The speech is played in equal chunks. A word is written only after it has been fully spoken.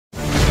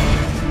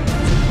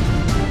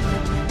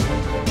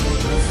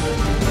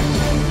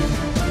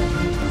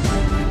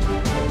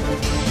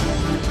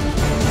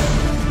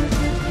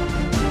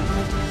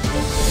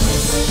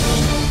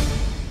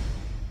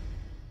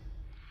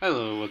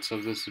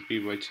what's up? This is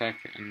B-Boy Tech,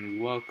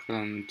 and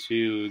welcome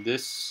to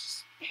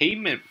this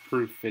payment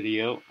proof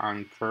video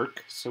on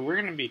Perk. So we're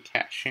going to be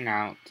cashing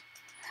out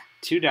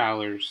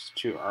 $2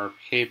 to our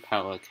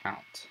PayPal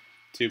account,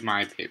 to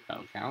my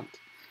PayPal account.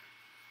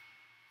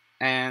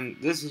 And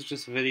this is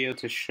just a video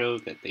to show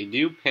that they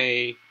do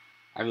pay.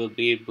 I will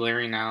be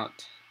blaring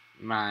out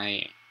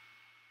my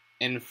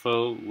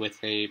info with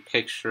a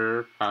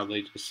picture,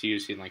 probably just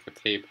using like a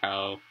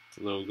PayPal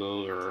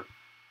logo or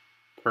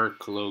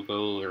Perk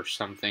logo or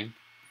something,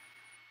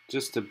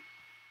 just to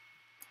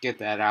get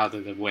that out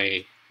of the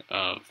way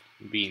of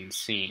being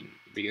seen,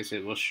 because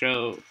it will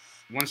show,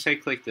 once I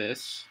click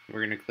this,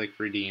 we're going to click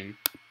redeem,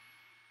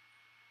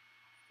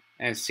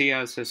 and see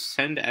how it says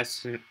send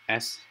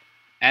SMS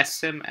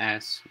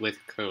with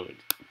code.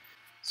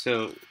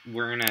 So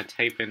we're going to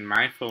type in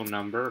my phone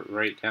number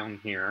right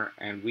down here,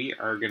 and we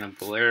are going to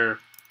blare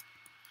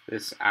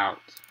this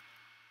out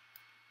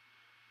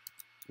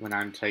when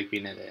I'm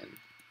typing it in.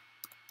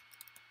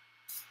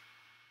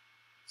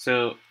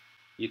 So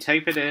you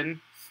type it in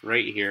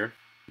right here,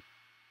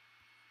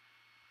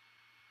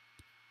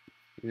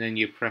 and then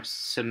you press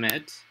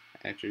submit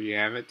after you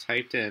have it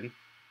typed in,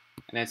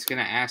 and it's going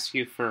to ask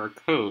you for a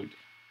code.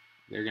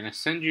 They're going to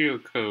send you a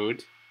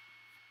code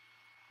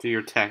to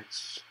your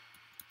text,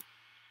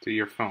 to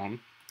your phone.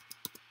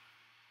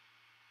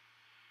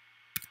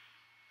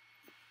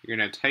 You're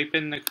going to type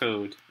in the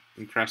code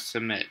and press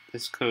submit.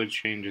 This code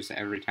changes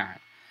every time.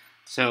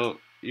 So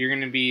you're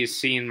going to be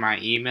seeing my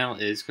email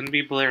is going to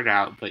be blared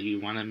out, but you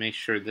want to make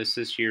sure this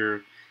is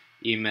your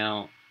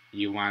email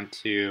you want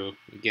to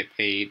get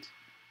paid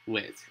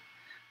with.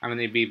 I'm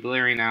going to be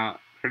blaring out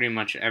pretty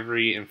much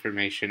every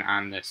information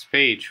on this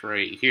page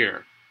right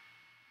here.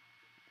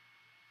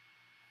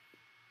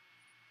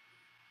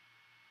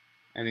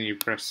 And then you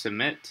press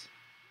submit.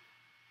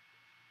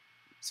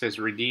 It says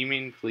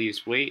redeeming,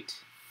 please wait.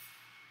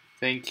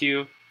 Thank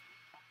you.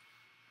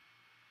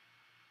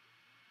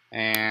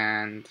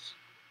 And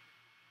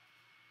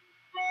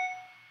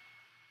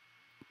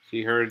if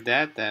you heard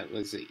that, that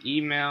was the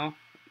email.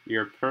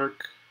 Your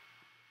perk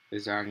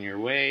is on your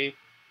way.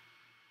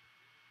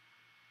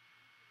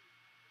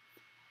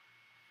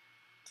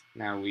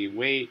 Now we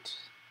wait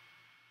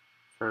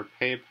for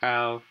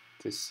PayPal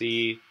to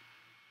see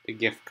the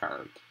gift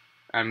card.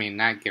 I mean,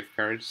 not gift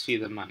card, see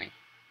the money.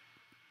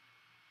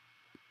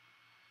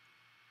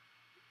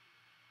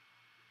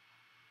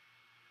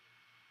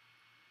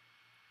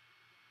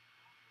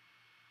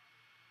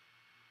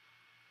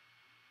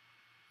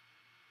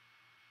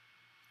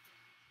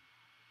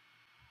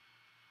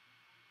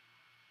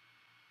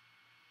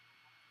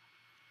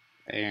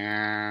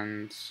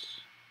 And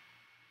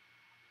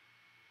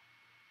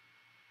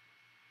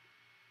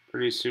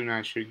pretty soon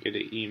I should get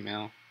an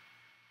email.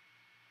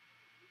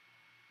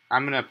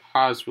 I'm going to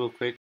pause real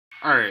quick.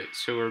 Alright,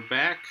 so we're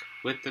back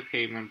with the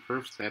payment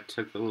proof. That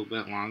took a little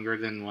bit longer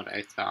than what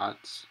I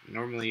thought.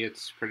 Normally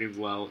it's pretty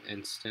well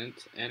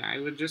instant. And I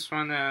would just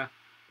want to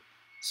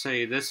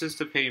say, this is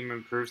the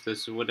payment proof.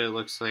 This is what it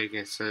looks like.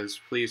 It says,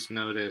 please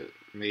note it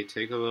may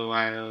take a little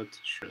while to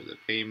show the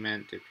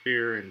payment to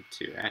appear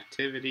into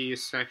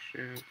activities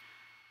section.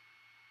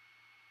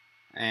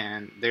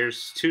 And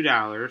there's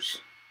 $2.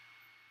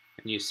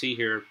 And you see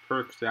here,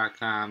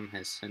 perk.com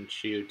has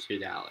sent you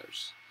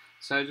 $2.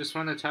 So I just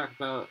want to talk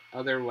about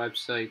other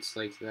websites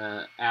like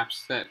the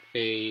apps that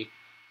pay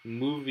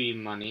movie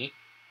money,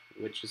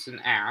 which is an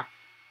app,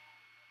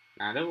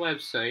 not a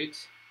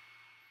website.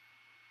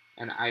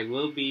 And I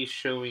will be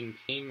showing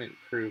payment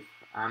proof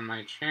on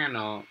my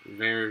channel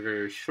very,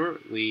 very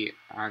shortly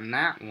on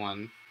that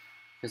one,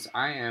 because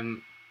I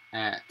am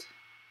at,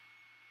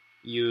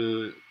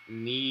 you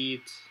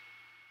need,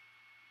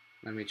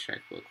 let me check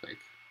real quick.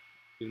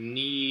 You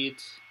need,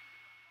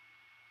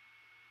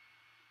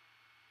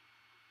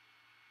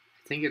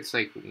 I think it's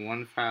like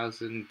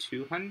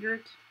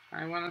 1,200,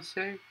 I want to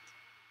say.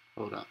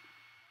 Hold up.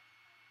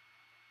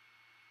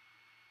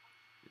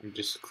 I'm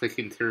just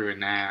clicking through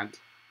an ad.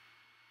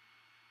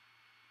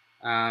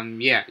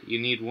 Yeah, you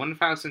need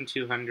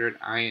 1,200.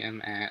 I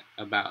am at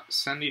about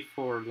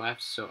 74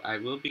 left, so I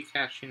will be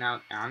cashing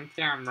out on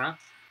camera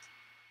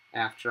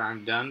after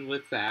I'm done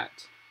with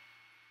that.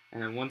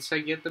 And then once I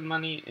get the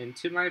money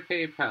into my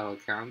PayPal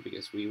account,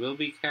 because we will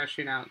be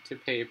cashing out to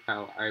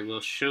PayPal, I will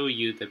show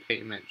you the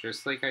payment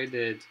just like I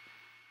did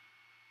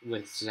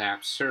with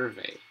Zap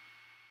Survey.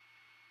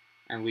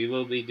 And we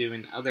will be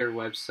doing other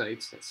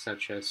websites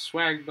such as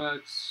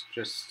Swagbucks,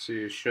 just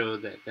to show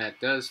that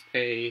that does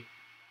pay,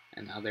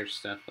 and other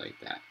stuff like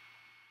that.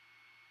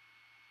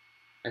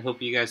 I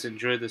hope you guys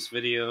enjoyed this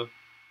video.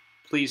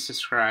 Please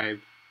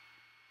subscribe.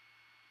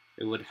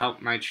 It would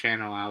help my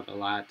channel out a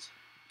lot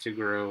to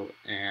grow,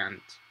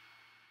 and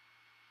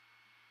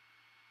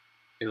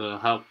it will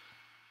help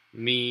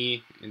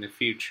me in the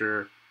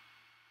future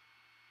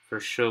for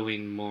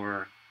showing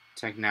more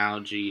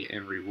technology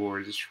and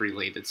rewards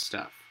related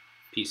stuff.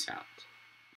 Peace out.